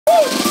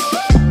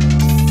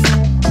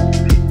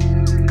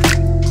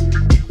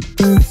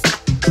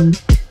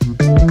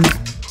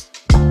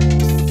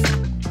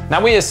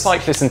Now, we as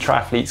cyclists and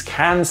triathletes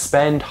can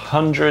spend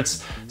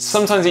hundreds,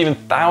 sometimes even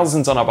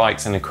thousands on our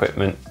bikes and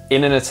equipment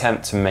in an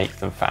attempt to make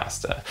them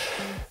faster.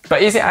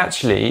 But is it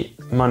actually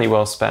money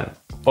well spent?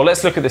 Well,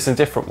 let's look at this in a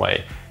different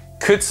way.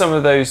 Could some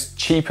of those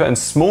cheaper and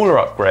smaller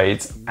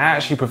upgrades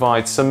actually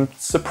provide some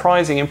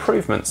surprising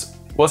improvements?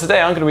 Well,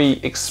 today I'm going to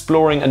be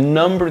exploring a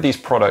number of these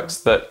products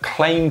that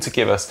claim to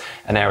give us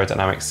an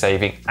aerodynamic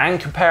saving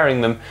and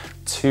comparing them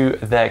to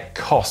their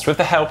cost with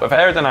the help of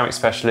aerodynamic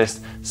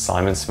specialist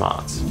Simon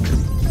Smart.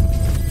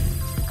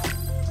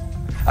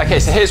 Okay,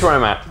 so here's where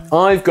I'm at.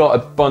 I've got a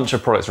bunch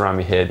of products around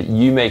me here that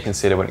you may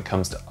consider when it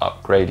comes to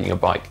upgrading your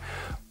bike,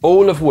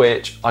 all of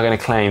which are going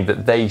to claim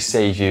that they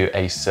save you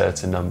a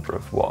certain number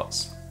of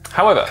watts.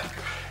 However,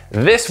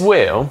 this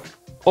wheel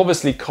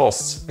obviously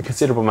costs a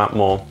considerable amount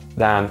more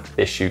than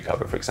this shoe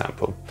cover, for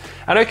example.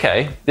 And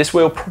okay, this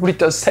wheel probably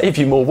does save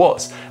you more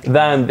watts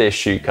than this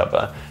shoe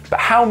cover, but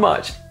how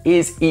much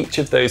is each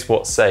of those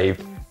watts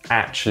saved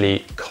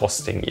actually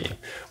costing you?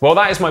 Well,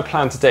 that is my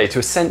plan today, to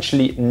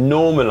essentially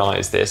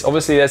normalize this.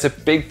 Obviously, there's a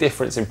big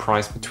difference in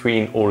price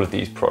between all of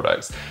these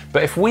products,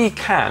 but if we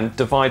can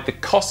divide the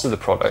cost of the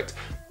product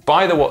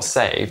by the watts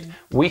saved,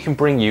 we can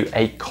bring you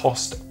a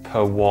cost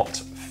per watt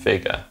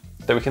figure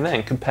that we can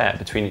then compare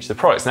between each of the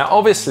products. Now,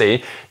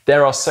 obviously,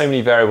 there are so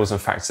many variables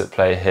and factors at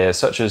play here,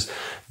 such as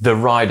the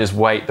rider's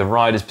weight, the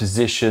rider's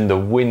position, the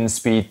wind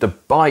speed, the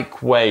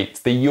bike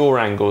weight, the yaw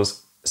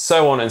angles,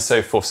 so on and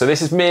so forth. So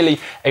this is merely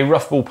a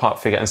rough ballpark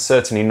figure and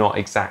certainly not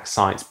exact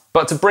science.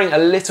 But to bring a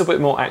little bit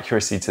more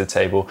accuracy to the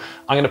table,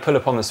 I'm going to pull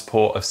upon the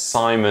support of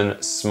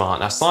Simon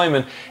Smart. Now,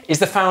 Simon is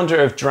the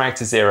founder of Drag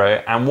to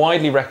Zero and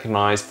widely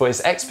recognized for his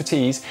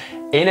expertise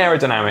in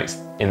aerodynamics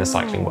in the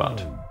cycling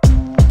world.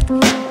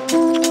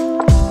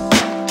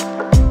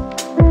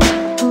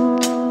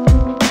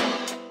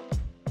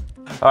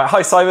 All right,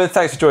 hi Simon,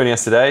 thanks for joining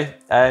us today.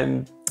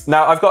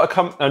 Now I've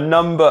got a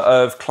number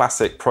of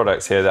classic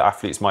products here that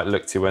athletes might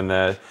look to when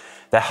they're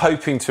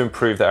hoping to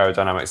improve their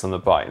aerodynamics on the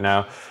bike.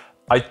 Now,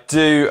 I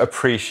do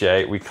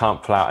appreciate we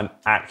can't pull out an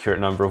accurate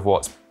number of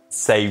watts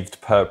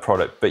saved per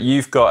product, but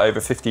you've got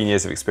over 15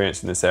 years of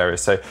experience in this area.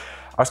 So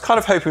I was kind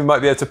of hoping we might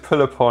be able to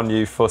pull upon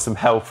you for some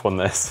help on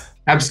this.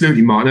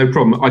 Absolutely, Mark, no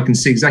problem. I can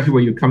see exactly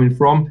where you're coming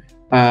from.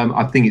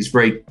 I think it's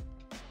very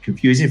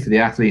confusing for the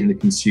athlete and the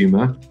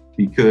consumer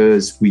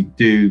because we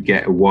do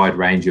get a wide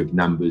range of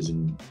numbers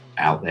and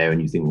out there,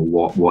 and you think,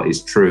 well, what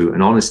is true?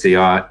 And honestly,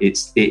 it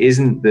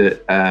isn't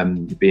that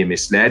you're being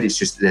misled. It's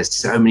just there's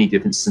so many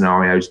different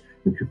scenarios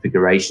and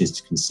configurations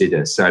to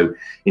consider. So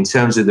in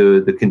terms of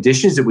the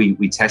conditions that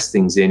we test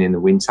things in the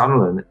wind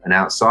tunnel and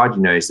outside,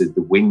 is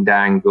the wind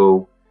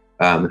angle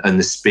and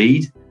the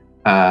speed.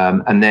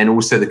 And then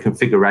also the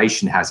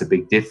configuration has a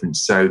big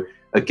difference. So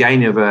a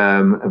gain of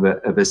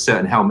a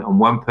certain helmet on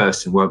one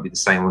person won't be the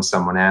same on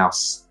someone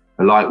else.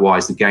 And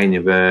likewise, the gain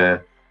of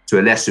to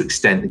a lesser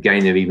extent, the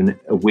gain of even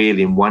a wheel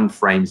in one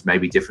frame is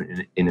maybe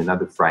different in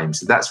another frame.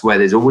 So that's where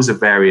there's always a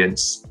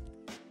variance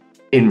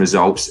in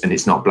results, and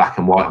it's not black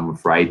and white, I'm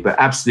afraid. But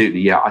absolutely,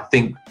 yeah, I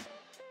think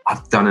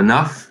I've done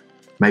enough,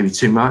 maybe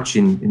too much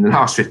in the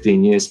last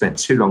 15 years, spent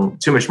too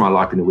much of my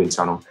life in the wind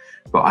tunnel,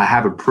 but I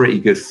have a pretty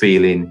good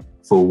feeling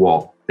for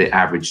what the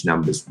average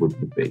numbers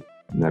would be.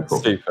 No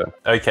problem. Super.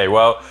 Okay,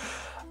 well,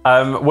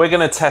 we're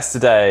going to test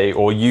today,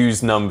 or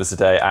use numbers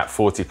today at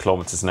 40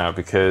 kilometers an hour,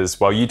 because,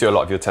 well, you do a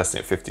lot of your testing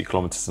at 50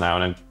 kilometers an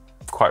hour, and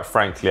quite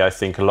frankly, I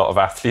think a lot of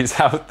athletes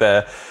out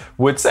there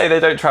would say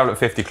they don't travel at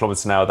 50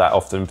 kilometers an hour that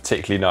often,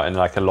 particularly not in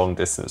like a long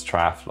distance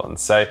triathlon.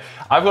 So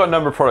I've got a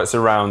number of products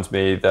around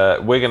me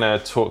that we're going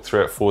to talk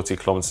through at 40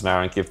 kilometers an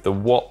hour and give the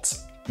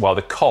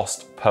the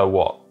cost per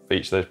watt for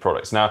each of those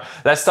products. Now,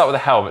 let's start with the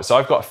helmet. So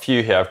I've got a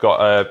few here. I've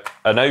got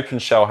an open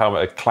shell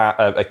helmet,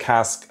 a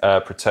Casque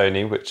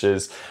Protoni, which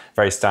is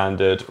very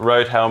standard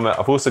road helmet.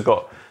 I've also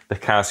got the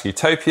Casque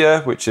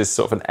Utopia, which is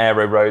sort of an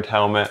aero road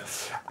helmet.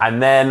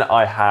 And then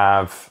I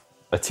have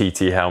a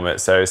TT helmet,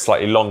 so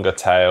slightly longer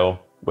tail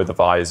with a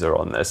visor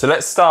on there. So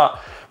let's start.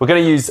 We're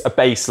going to use a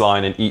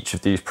baseline in each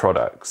of these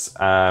products.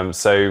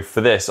 So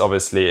for this,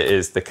 obviously, it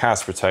is the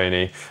Casque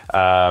Protoni,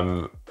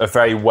 a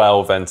very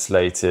well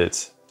ventilated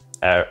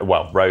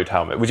road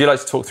helmet. Would you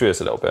like to talk through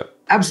this a little bit?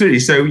 Absolutely.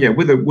 So yeah,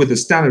 with a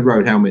standard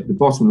road helmet, the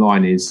bottom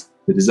line is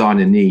the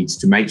designer needs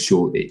to make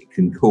sure it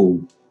can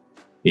cool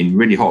in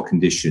really hot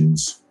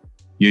conditions,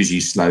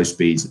 usually slow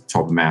speeds at the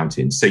top of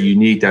mountains. So you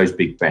need those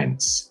big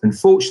vents.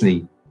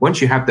 Unfortunately,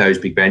 once you have those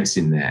big vents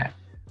in there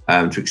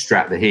to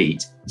extract the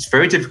heat, it's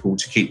very difficult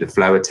to keep the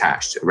flow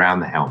attached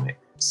around the helmet.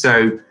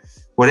 So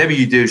whatever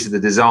you do to the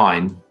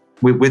design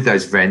with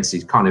those vents,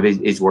 it kind of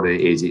is what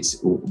it is. It's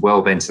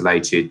well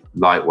ventilated,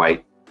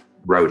 lightweight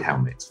road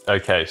helmet.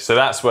 Okay, so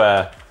that's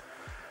where,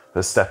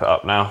 let's step it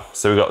up now.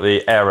 So we've got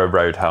the Aero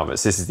road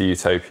helmets. This is the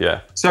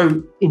Utopia.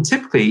 So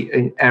typically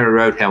an Aero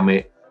road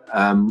helmet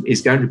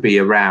is going to be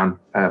around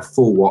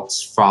 4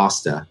 watts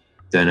faster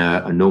than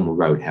a normal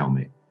road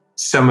helmet.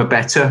 Some are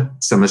better,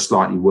 some are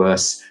slightly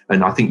worse.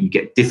 And I think you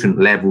get different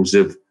levels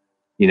of,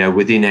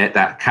 within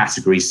that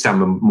category,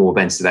 some are more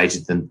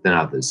ventilated than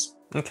others.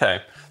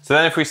 Okay, so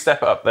then if we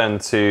step up then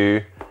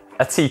to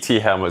a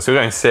TT helmet, so we're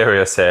going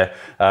serious here.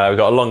 We've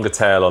got a longer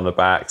tail on the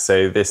back,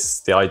 so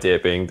the idea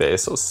being that it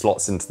sort of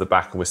slots into the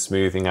back and we're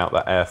smoothing out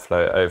that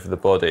airflow over the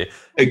body.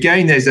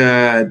 Again, there's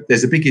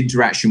a big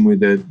interaction with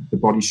the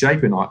body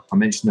shape, and I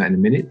mentioned that in a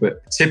minute,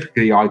 but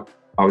typically I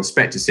would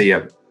expect to see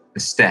a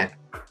step,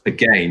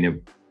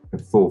 again,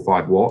 of 4 or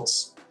 5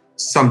 watts.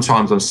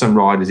 Sometimes on some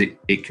riders,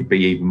 it could be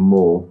even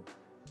more.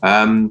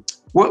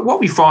 What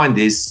we find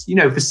is,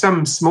 for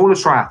some smaller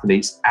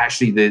triathletes,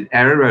 actually the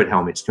Aero road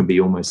helmets can be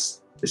almost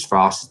as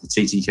fast as the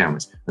TT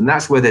helmets. And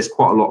that's where there's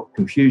quite a lot of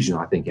confusion,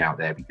 I think, out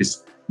there,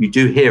 because you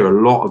do hear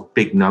a lot of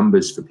big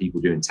numbers for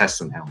people doing tests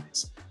on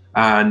helmets.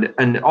 And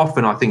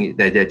often I think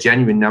they're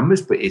genuine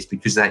numbers, but it's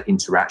because of that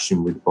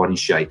interaction with body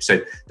shape. So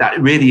that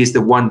really is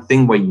the one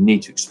thing where you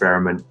need to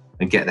experiment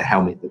and get the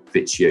helmet that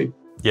fits you.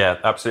 Yeah,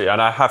 absolutely.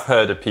 And I have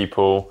heard of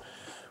people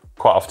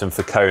quite often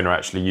for Kona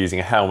actually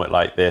using a helmet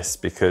like this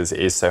because it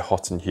is so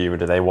hot and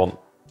humid and they want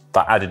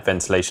that added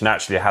ventilation.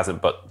 Actually, it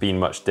hasn't been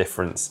much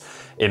difference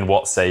in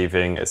watt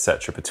saving,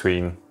 etc.,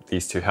 between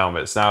these two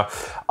helmets. Now,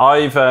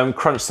 I've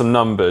crunched some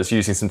numbers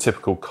using some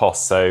typical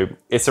costs. So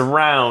it's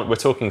around, we're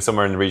talking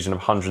somewhere in the region of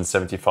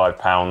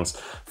 £175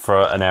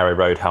 for an Aero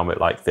road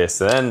helmet like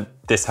this. And then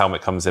this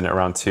helmet comes in at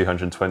around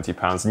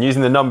 £220. And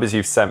using the numbers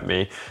you've sent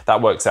me,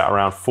 that works out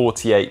around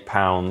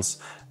 £48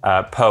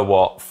 per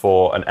watt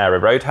for an Aero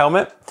road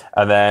helmet,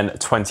 and then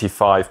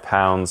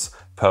 £25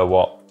 per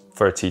watt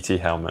for a TT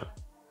helmet,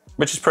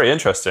 which is pretty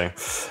interesting.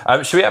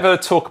 Should we ever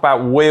talk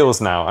about wheels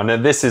now? I know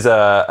this is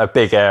a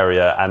big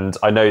area, and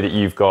I know that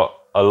you've got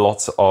a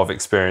lot of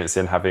experience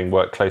in having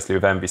worked closely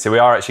with Envy. So we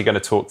are actually going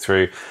to talk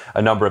through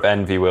a number of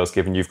Envy wheels,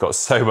 given you've got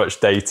so much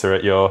data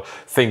at your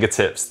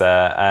fingertips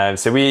there.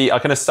 So we are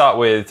going to start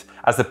with,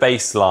 as the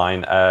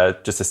baseline,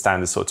 just a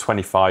standard sort of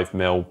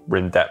 25mm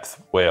rim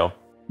depth wheel.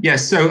 Yeah,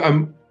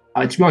 so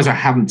to be honest, I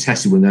haven't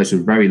tested one of those for a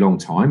very long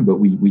time, but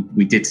we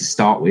did to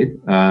start with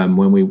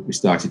when we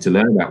started to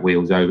learn about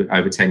wheels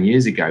over 10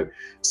 years ago.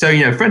 So,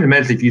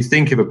 fundamentally, if you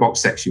think of a box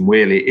section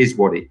wheel, it is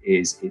what it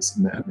is. It's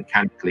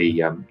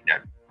mechanically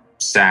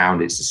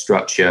sound, it's the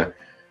structure.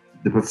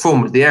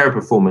 The aero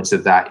performance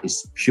of that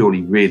is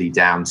purely really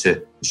down to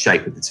the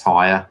shape of the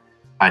tyre,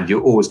 and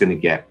you're always going to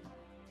get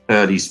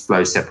early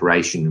flow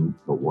separation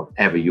or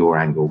whatever your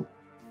angle.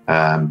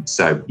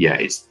 So, yeah,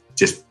 it's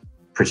just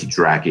pretty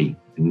draggy.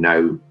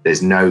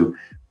 There's no,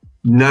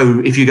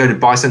 if you go to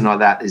buy something like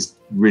that, there's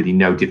really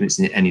no difference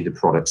in any of the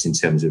products in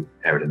terms of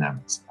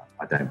aerodynamics,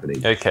 I don't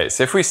believe. Okay,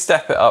 so if we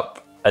step it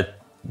up at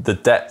the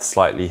depth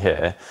slightly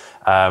here,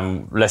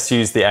 let's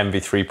use the MV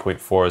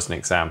 3.4 as an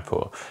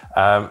example.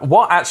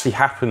 What actually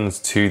happens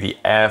to the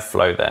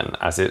airflow then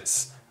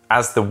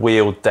as the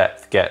wheel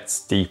depth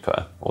gets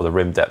deeper, or the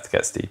rim depth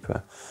gets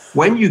deeper?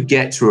 When you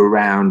get to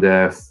around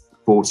a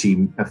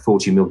 40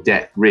 mil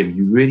depth rim,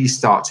 you really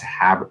start to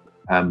have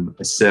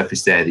a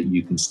surface there that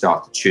you can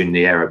start to tune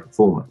the aero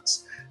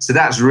performance. So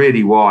that's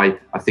really why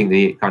I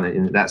think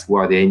that's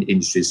why the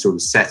industry has sort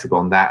of settled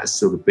on that as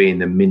sort of being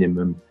the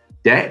minimum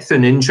depth.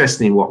 And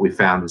interestingly, what we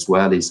found as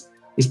well is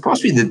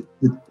possibly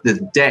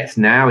the depth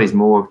now is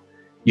more,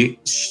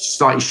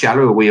 slightly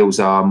shallower wheels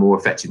are more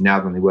effective now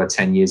than they were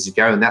 10 years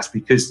ago, and that's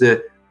because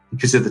of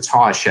the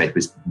tyre shape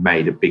has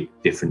made a big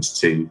difference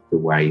to the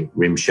way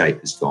rim shape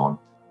has gone,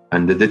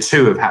 and the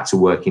two have had to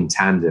work in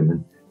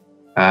tandem.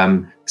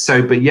 And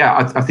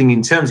I think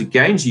in terms of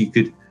gains, you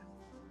could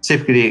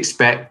typically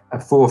expect a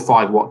 4 or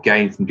 5 watt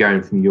gain from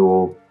going from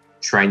your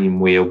training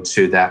wheel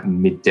to that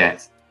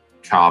mid-depth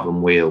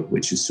carbon wheel,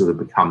 which has sort of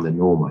become the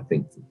norm, I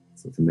think,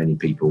 for many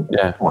people.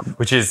 Yeah,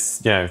 which is,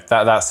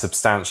 that's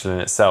substantial in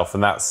itself.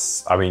 And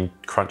that's,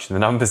 crunching the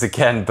numbers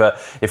again, but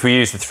if we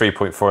use the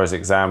 3.4 as an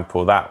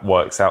example, that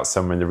works out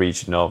somewhere in the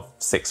region of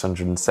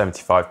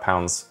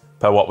 £675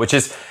 per watt, which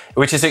is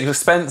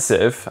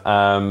expensive,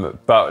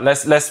 but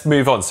let's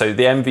move on. So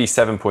the MV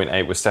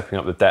 7.8, we're stepping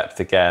up the depth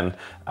again.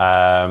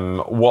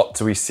 What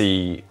do we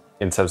see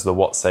in terms of the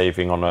watt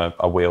saving on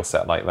a wheel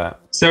set like that?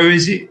 So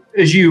as you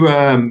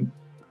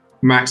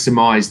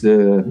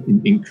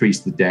increase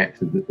the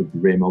depth of the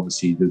rim,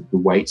 obviously the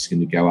weight's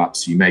going to go up.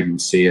 So you maybe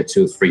see a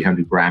 200 or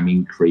 300 gram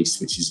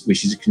increase, which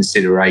is a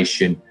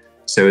consideration.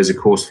 So as the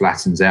course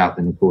flattens out,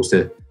 then of course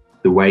the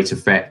weight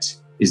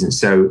effect isn't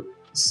so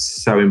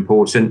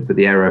important, but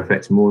the aero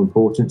effect is more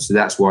important. So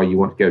that's why you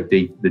want to go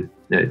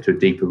to a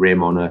deeper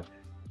rim on a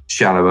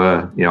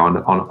shallower,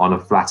 on a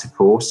flatter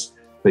course.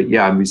 But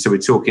yeah, so we're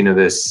talking of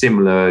a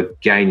similar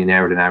gain in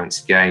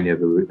aerodynamics, gain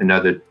of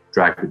another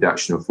drag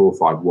reduction of 4 or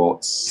 5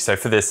 watts. So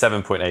for the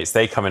 7.8s,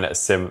 they come in at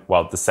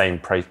the same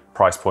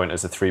price point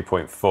as a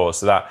 3.4.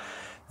 So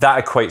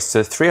that equates to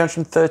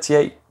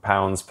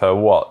 £338 per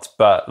watt.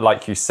 But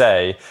like you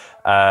say,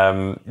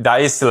 that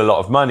is still a lot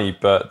of money,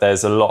 but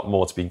there's a lot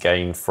more to be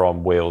gained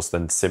from wheels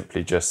than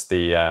simply just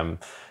the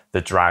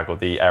drag or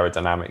the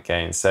aerodynamic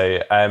gain. So,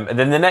 and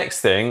then the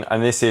next thing,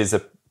 and this is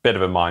a bit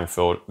of a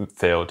minefield,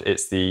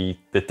 it's the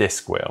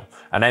disc wheel.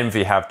 And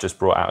Envy have just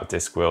brought out a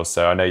disc wheel,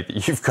 so I know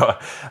that you've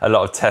got a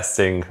lot of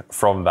testing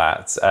from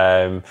that.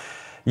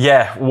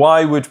 Yeah,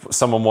 why would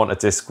someone want a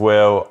disc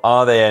wheel?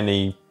 Are they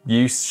any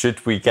use?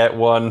 Should we get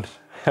one?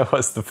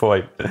 What's the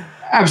point?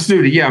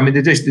 Absolutely, yeah. I mean,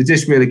 the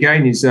disc wheel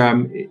again is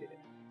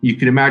you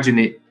can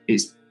imagine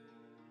it's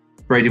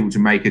very difficult to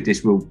make a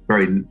disc wheel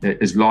very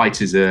as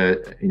light as say a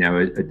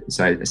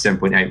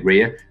 7.8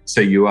 rear.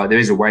 So there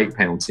is a weight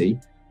penalty,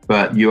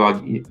 but you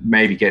are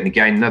maybe getting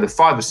again another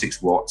 5 or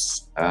 6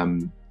 watts.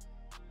 Sorry,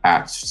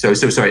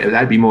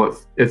 that'd be more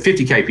at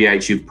 50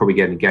 kph. You're probably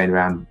getting a gain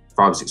around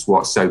 5 or 6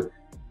 watts. So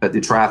at the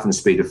triathlon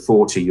speed of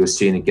 40, you're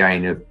seeing a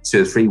gain of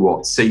 2 or 3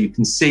 watts. So you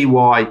can see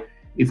why,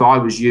 if I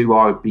was you,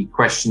 I would be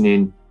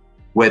questioning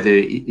whether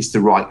it's the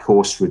right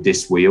course for a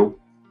disc wheel.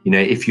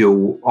 If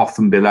you're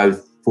often below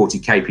 40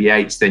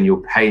 kph, then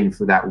you're paying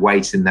for that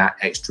weight and that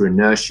extra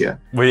inertia.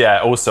 Well, yeah,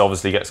 it also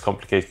obviously gets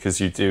complicated because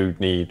you do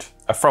need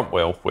a front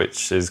wheel,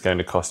 which is going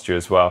to cost you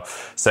as well.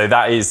 So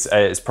that is,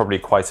 it's probably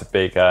quite a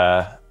big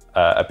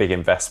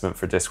investment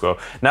for a disc wheel.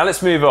 Now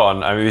let's move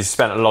on. I mean, we've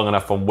spent long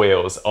enough on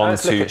wheels,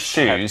 onto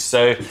shoes.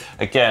 So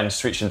again,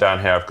 just reaching down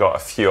here, I've got a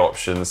few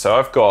options. So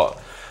I've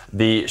got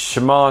the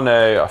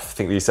Shimano, I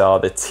think these are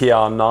the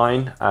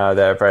TR9.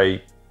 They're a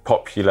very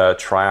popular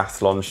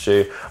triathlon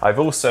shoe. I've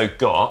also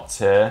got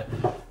here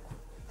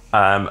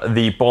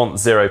the Bont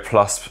Zero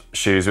Plus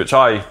shoes, which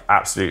I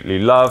absolutely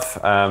love.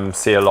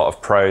 See a lot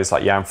of pros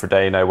like Jan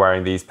Frodeno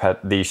wearing these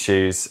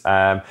shoes.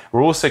 We're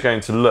also going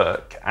to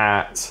look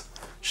at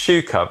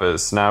shoe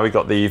covers. Now we've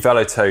got the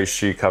Velotoes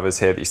shoe covers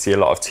here that you see a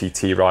lot of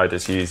TT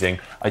riders using.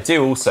 I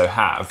do also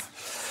have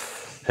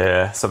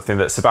here something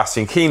that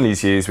Sebastian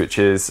Kienle's used, which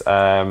is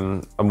a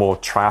more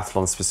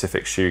triathlon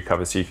specific shoe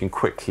cover, so you can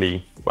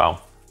quickly,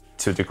 well,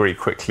 to a degree,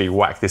 quickly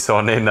whack this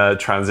on in a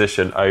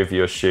transition over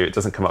your shoe. It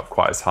doesn't come up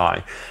quite as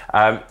high.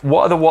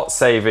 What are the watt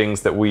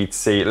savings that we'd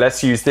see?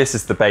 Let's use this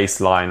as the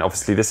baseline.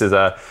 Obviously, this is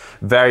a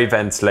very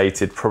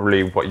ventilated,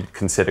 probably what you'd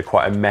consider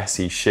quite a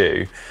messy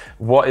shoe.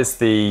 What is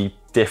the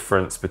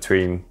difference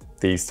between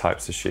these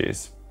types of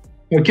shoes?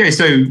 Okay,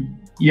 so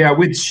yeah,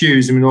 with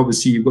shoes, I mean,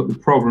 obviously you've got the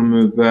problem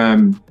of, I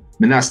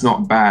mean, that's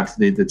not bad.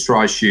 The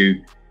tri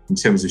shoe in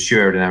terms of shoe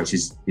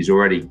aerodynamics is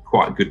already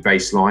quite a good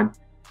baseline.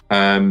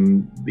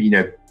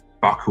 But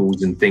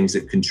buckles and things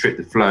that can trip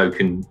the flow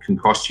can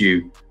cost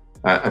you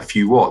a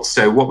few watts.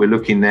 So what we're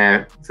looking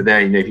there,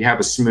 if you have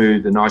a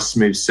nice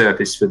smooth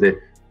surface with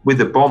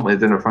the Bont, they've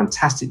done a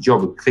fantastic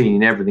job of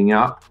cleaning everything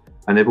up.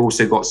 And they've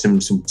also got some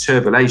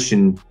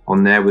turbulation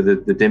on there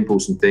with the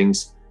dimples and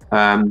things.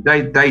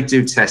 They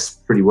do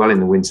test pretty well in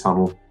the wind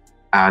tunnel.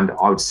 And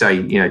I would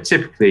say,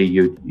 typically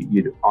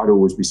I'd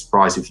always be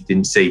surprised if you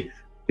didn't see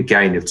a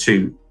gain of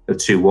 2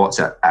 watts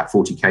at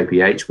 40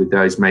 kph with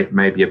those,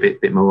 maybe a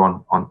bit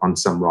more on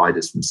some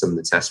riders from some of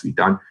the tests we've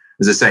done.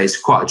 As I say, it's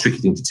quite a tricky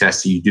thing to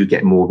test, so you do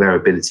get more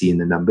variability in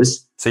the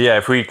numbers. So yeah,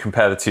 if we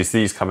compare the two, so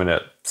these come in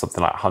at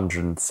something like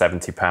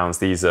 £170.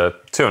 These are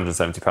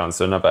 £270,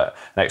 so an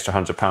extra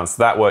 £100.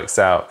 So that works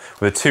out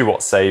with a 2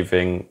 watt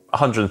saving,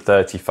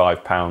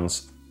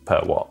 £135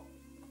 per watt,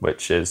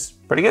 which is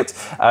pretty good.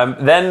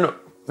 Then,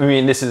 I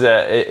mean, this is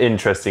an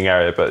interesting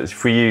area, but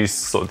if we use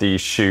sort of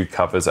these shoe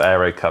covers,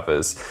 aero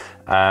covers,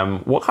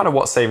 what kind of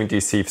watt saving do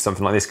you see for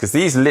something like this? Because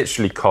these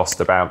literally cost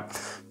about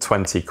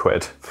 20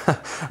 quid.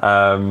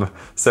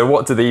 So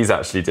what do these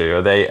actually do?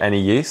 Are they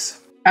any use?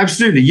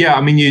 Absolutely, yeah.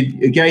 I mean,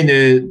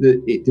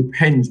 it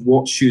depends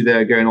what shoe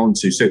they're going on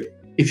to. So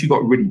if you've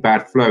got really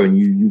bad flow and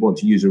you want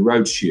to use a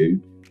road shoe,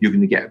 you're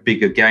going to get a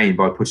bigger gain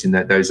by putting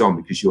those on,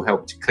 because you'll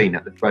help to clean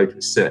up the flow to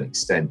a certain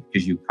extent,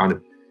 because you're kind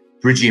of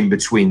bridging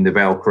between the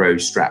Velcro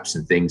straps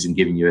and things and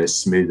giving you a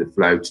smoother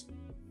flow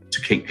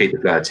to keep the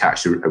flow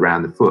attached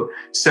around the foot.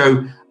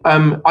 So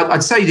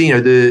I'd say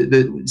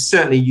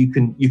certainly you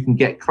can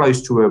get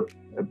close to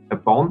a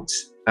Bont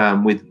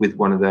with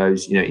one of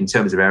those, in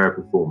terms of aero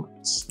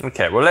performance.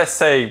 Okay, well, let's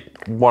say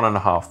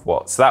 1.5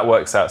 watts. So that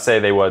works out, say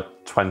they were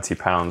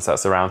 £20,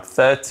 that's around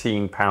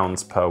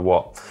 £13 per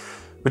watt,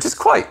 which is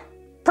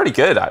pretty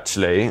good,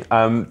 actually.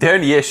 The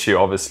only issue,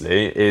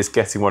 obviously, is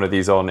getting one of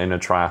these on in a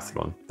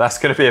triathlon. That's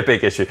going to be a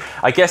big issue.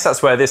 I guess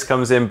that's where this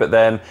comes in, but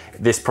then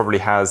this probably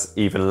has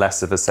even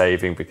less of a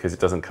saving because it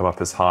doesn't come up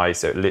as high,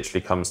 so it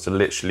literally comes to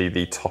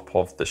the top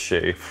of the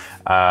shoe.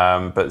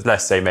 But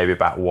let's say maybe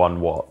about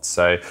 1 watt.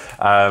 So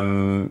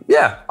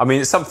yeah, I mean,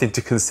 it's something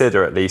to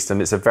consider at least,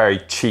 and it's a very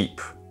cheap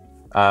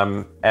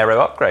aero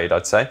upgrade,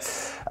 I'd say.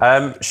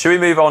 Should we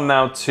move on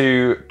now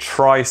to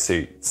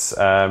tri-suits?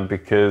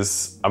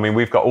 Because, I mean,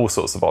 we've got all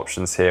sorts of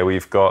options here.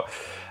 We've got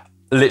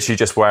literally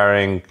just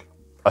wearing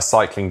a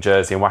cycling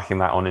jersey and whacking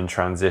that on in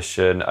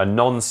transition, a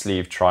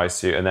non-sleeve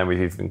tri-suit, and then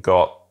we've even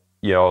got,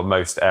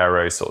 most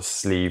aero sort of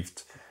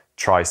sleeved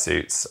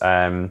tri-suits.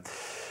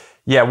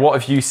 Yeah, what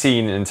have you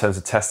seen in terms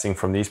of testing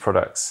from these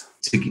products?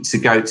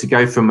 To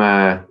go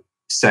from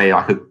say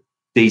like a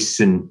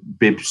decent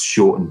bib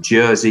shortened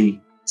jersey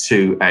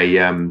to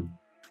a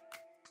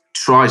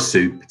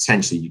tri-suit,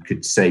 potentially you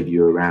could save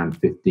you around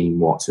 15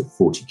 watts at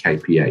 40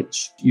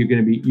 kph.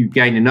 You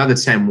gain another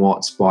 10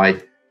 watts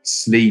by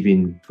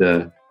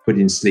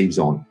putting sleeves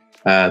on.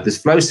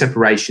 This flow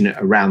separation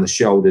around the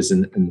shoulders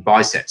and the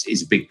biceps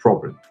is a big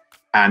problem.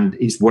 And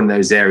it's one of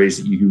those areas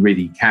that you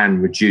really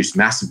can reduce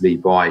massively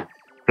by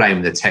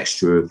playing with the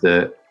texture of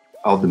the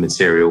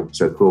material.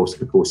 So of course,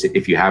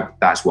 if you have,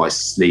 that's why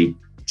sleeve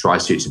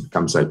tri-suits have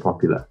become so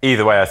popular.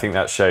 Either way, I think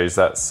that shows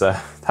that's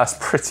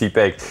pretty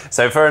big.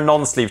 So for a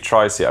non-sleeve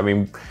tri-suit, I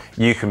mean,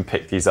 you can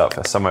pick these up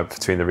for somewhere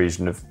between the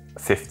region of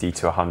 50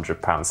 to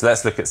 100 pounds. So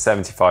let's look at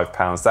 75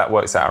 pounds. That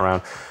works out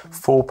around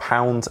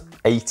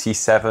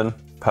 £4.87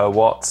 per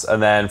watt.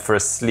 And then for a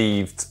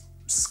sleeved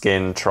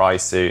skin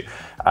tri-suit,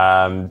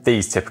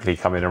 these typically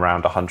come in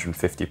around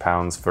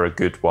 £150 for a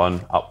good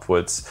one,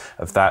 upwards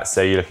of that.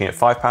 So you're looking at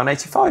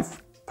 £5.85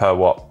 per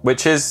watt,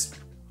 which is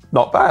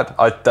not bad.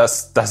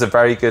 That's a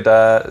very good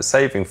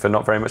saving for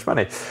not very much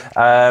money.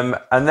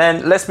 And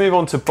then let's move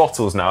on to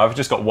bottles now. I've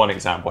just got one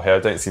example here. I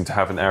don't seem to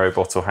have an Aero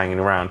bottle hanging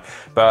around,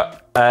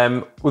 but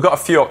we've got a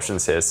few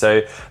options here.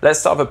 So let's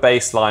start with a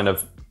baseline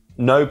of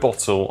no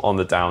bottle on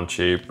the down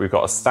tube. We've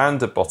got a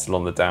standard bottle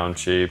on the down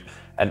tube,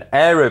 an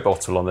Aero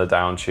bottle on the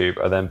down tube,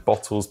 and then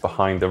bottles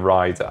behind the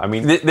rider. I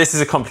mean, this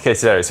is a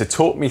complicated area. So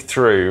talk me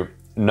through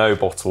no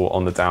bottle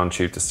on the down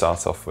tube to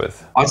start off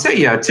with. I'd say,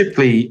 yeah,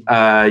 typically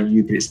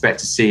you can expect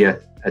to see a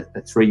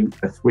 3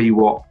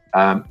 watt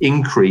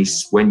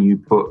increase when you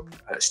put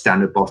a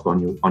standard bottle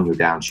on your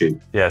down tube.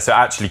 Yeah, so it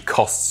actually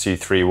costs you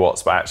 3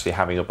 watts by actually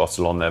having a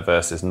bottle on there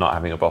versus not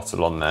having a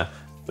bottle on there,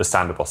 the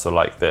standard bottle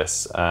like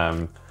this,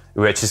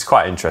 which is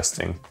quite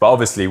interesting. But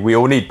obviously we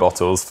all need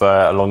bottles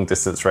for long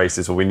distance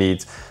races, or we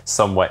need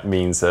some wet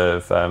means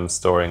of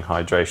storing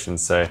hydration.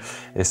 So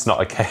it's not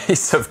a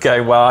case of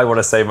going, well, I want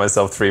to save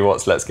myself 3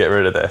 watts, let's get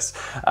rid of this.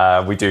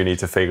 We do need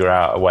to figure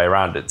out a way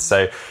around it.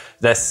 So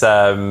let's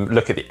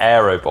look at the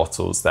Aero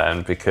bottles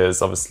then,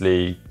 because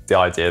obviously the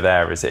idea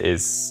there is it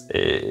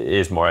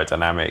is more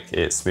aerodynamic,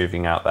 it's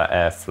smoothing out that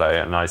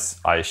airflow, and I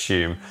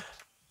assume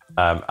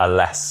a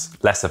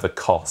less of a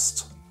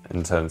cost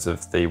in terms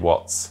of the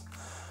watts.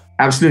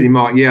 Absolutely,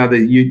 Mark. Yeah,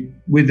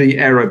 with the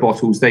Aero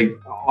bottles, I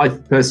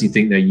personally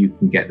think that you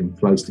can get them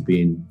close to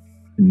being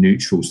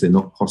neutral, so they're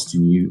not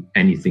costing you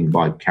anything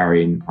by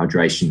carrying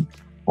hydration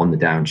on the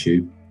down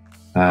tube.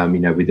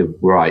 With the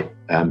right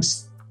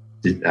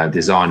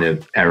design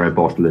of Aero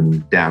bottle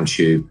and down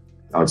tube,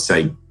 I'd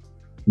say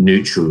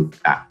neutral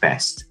at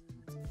best.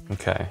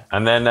 Okay,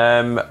 and then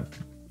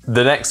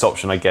the next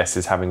option, I guess,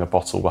 is having a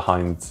bottle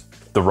behind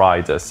the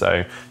rider,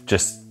 so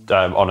just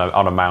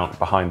on a mount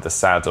behind the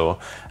saddle.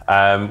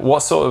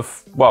 What sort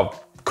of,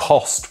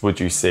 cost would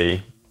you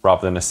see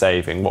rather than a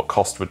saving? What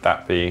cost would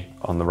that be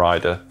on the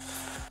rider?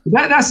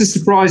 That's a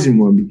surprising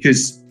one,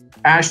 because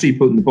actually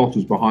putting the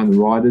bottles behind the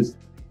riders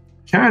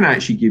can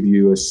actually give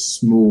you a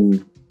small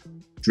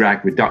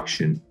drag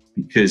reduction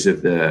because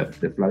of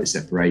the float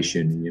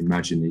separation. And you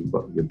imagine you've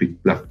got your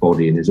big bluff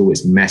body and there's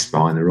always mess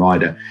behind the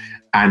rider,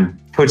 and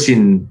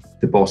putting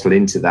the bottle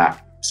into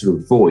that sort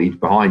of void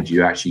behind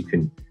you actually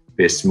can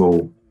be a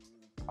small,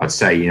 I'd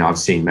say, I've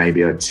seen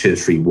maybe a 2 or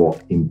 3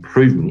 watt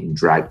improvement in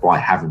drag by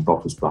having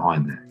bottles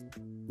behind there.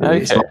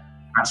 Okay. It's not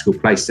a practical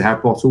place to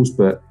have bottles,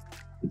 but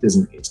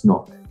it's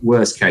not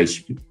worst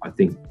case. I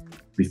think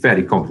be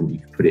fairly confident you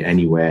can put it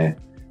anywhere,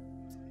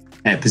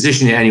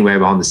 position it anywhere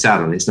behind the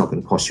saddle, and it's not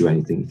going to cost you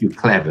anything. If you're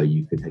clever,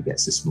 you could get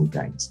some small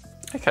gains.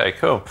 Okay,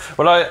 cool.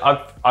 Well,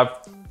 I've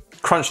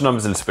crunched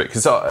numbers a little bit,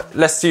 because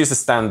let's use a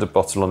standard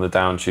bottle on the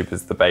down tube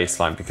as the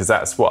baseline, because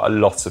that's what a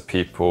lot of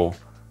people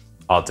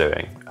are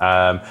doing.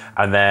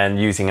 And then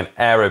using an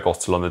Aero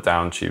bottle on the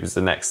down tube is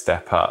the next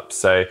step up.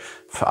 So,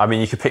 I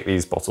mean, you could pick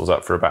these bottles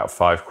up for about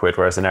 £5,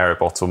 whereas an Aero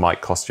bottle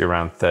might cost you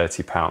around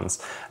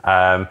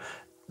 £30.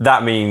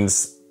 That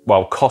means,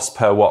 cost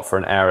per watt for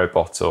an Aero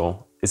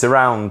bottle is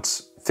around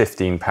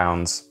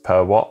 £15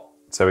 per watt.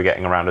 So we're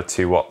getting around a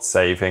 2 watt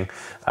saving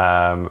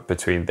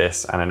between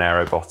this and an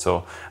Aero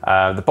bottle.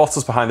 The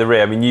bottles behind the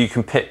rear, I mean, you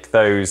can pick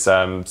those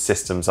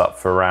systems up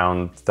for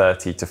around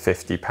 £30 to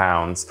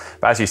 £50.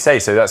 But as you say,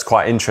 so that's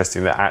quite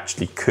interesting, that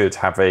actually could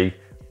have a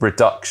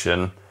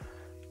reduction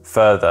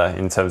further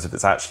in terms of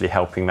it's actually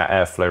helping that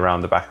airflow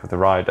around the back of the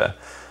rider,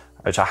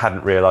 which I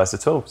hadn't realised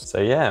at all. So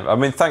yeah, I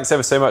mean, thanks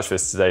ever so much for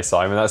this today,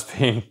 Simon. That's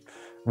been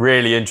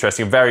really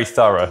interesting, very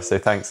thorough. So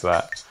thanks for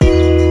that.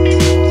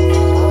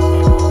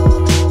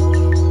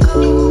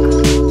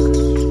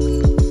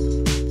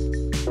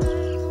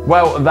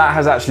 Well, that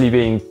has actually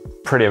been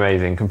pretty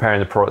amazing, comparing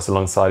the products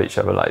alongside each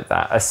other like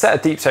that. A set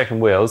of deep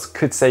soaking wheels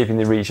could save in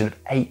the region of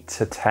 8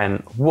 to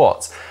 10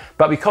 watts,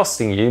 but be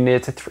costing you near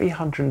to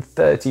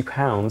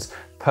 £330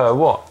 per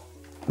watt.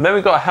 And then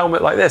we've got a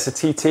helmet like this, a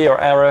TT or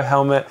Aero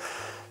helmet,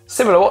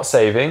 similar watt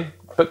saving,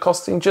 but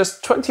costing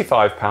just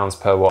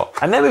 £25 per watt.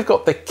 And then we've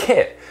got the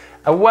kit,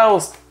 a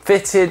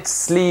well-fitted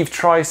sleeve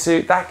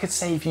tri-suit that could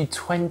save you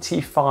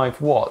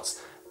 25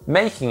 watts,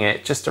 making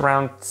it just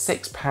around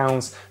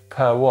 £6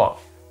 per watt,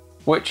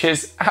 which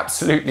is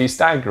absolutely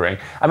staggering.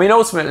 I mean,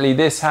 ultimately,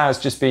 this has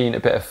just been a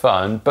bit of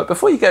fun, but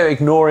before you go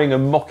ignoring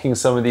and mocking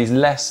some of these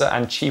lesser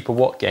and cheaper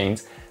watt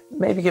gains,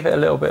 maybe give it a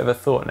little bit of a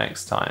thought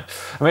next time.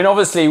 I mean,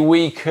 obviously,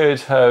 we could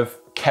have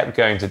kept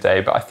going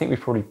today, but I think we've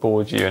probably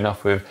bored you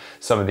enough with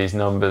some of these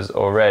numbers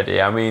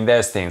already. I mean,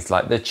 there's things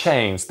like the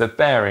chains, the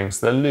bearings,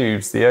 the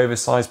lubes, the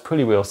oversized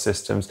pulley wheel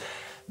systems.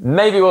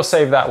 Maybe we'll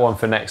save that one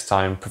for next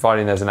time,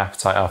 providing there's an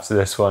appetite after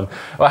this one.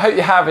 Well, I hope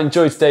you have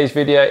enjoyed today's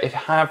video. If you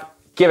have,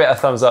 give it a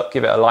thumbs up,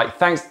 give it a like.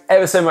 Thanks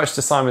ever so much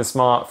to Simon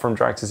Smart from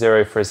Drag to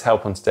Zero for his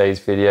help on today's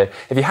video.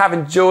 If you have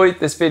enjoyed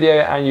this video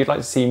and you'd like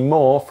to see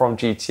more from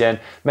GTN,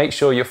 make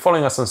sure you're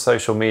following us on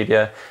social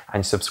media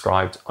and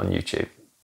subscribed on YouTube.